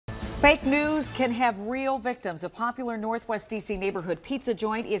Fake news can have real victims. A popular Northwest D.C. neighborhood pizza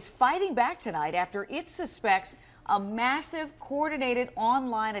joint is fighting back tonight after it suspects a massive coordinated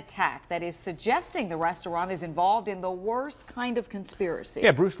online attack that is suggesting the restaurant is involved in the worst kind of conspiracy.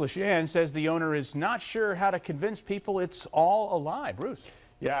 Yeah, Bruce LeShan says the owner is not sure how to convince people it's all a lie. Bruce.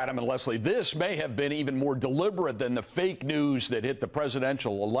 Yeah, Adam and Leslie, this may have been even more deliberate than the fake news that hit the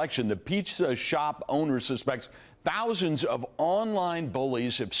presidential election. The pizza shop owner suspects thousands of online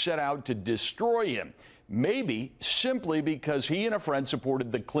bullies have set out to destroy him, maybe simply because he and a friend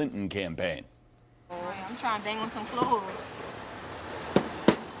supported the Clinton campaign. I'm trying to bang on some floors.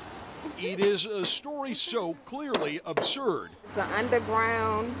 It is a story so clearly absurd. The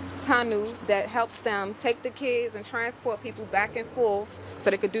underground tunnel that helps them take the kids and transport people back and forth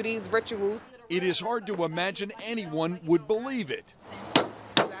so they could do these rituals. It is hard to imagine anyone would believe it.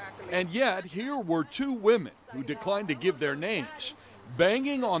 And yet, here were two women who declined to give their names,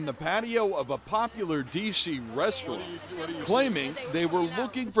 banging on the patio of a popular D.C. restaurant, claiming they were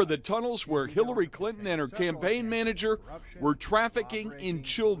looking for the tunnels where Hillary Clinton and her campaign manager were trafficking in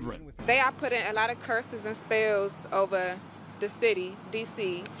children. They are putting a lot of curses and spells over the city,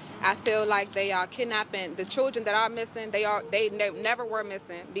 D.C. I feel like they are kidnapping the children that are missing. They never were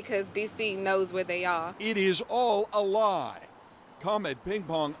missing because D.C. knows where they are. It is all a lie. Comet Ping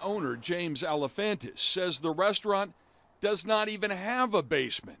Pong owner James Alefantis says the restaurant does not even have a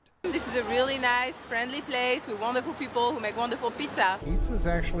basement. This is a really nice, friendly place with wonderful people who make wonderful pizza. Pizza is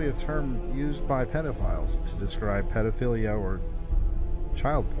actually a term used by pedophiles to describe pedophilia or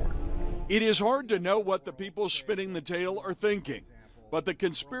child porn. It is hard to know what the people spinning the tale are thinking, but the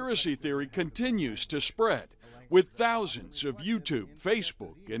conspiracy theory continues to spread with thousands of YouTube,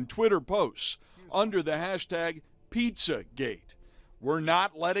 Facebook, and Twitter posts under the hashtag pizzagate. We're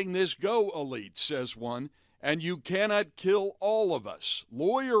not letting this go, elite, says one. And you cannot kill all of us.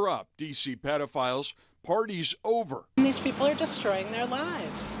 Lawyer up, D.C. pedophiles. Party's over. These people are destroying their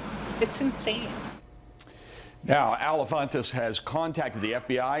lives. It's insane. Now, Alefantis has contacted the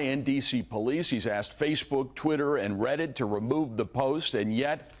FBI and D.C. police. He's asked Facebook, Twitter, and Reddit to remove the post, and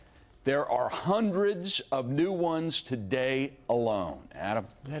yet there are hundreds of new ones today alone. Adam?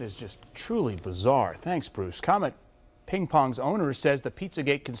 That is just truly bizarre. Thanks, Bruce. Comet Ping Pong's owner says the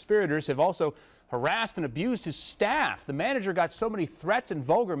Pizzagate conspirators have also harassed and abused his staff. The manager got so many threats and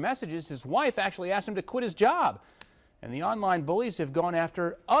vulgar messages, his wife actually asked him to quit his job. And the online bullies have gone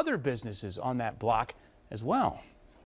after other businesses on that block as well.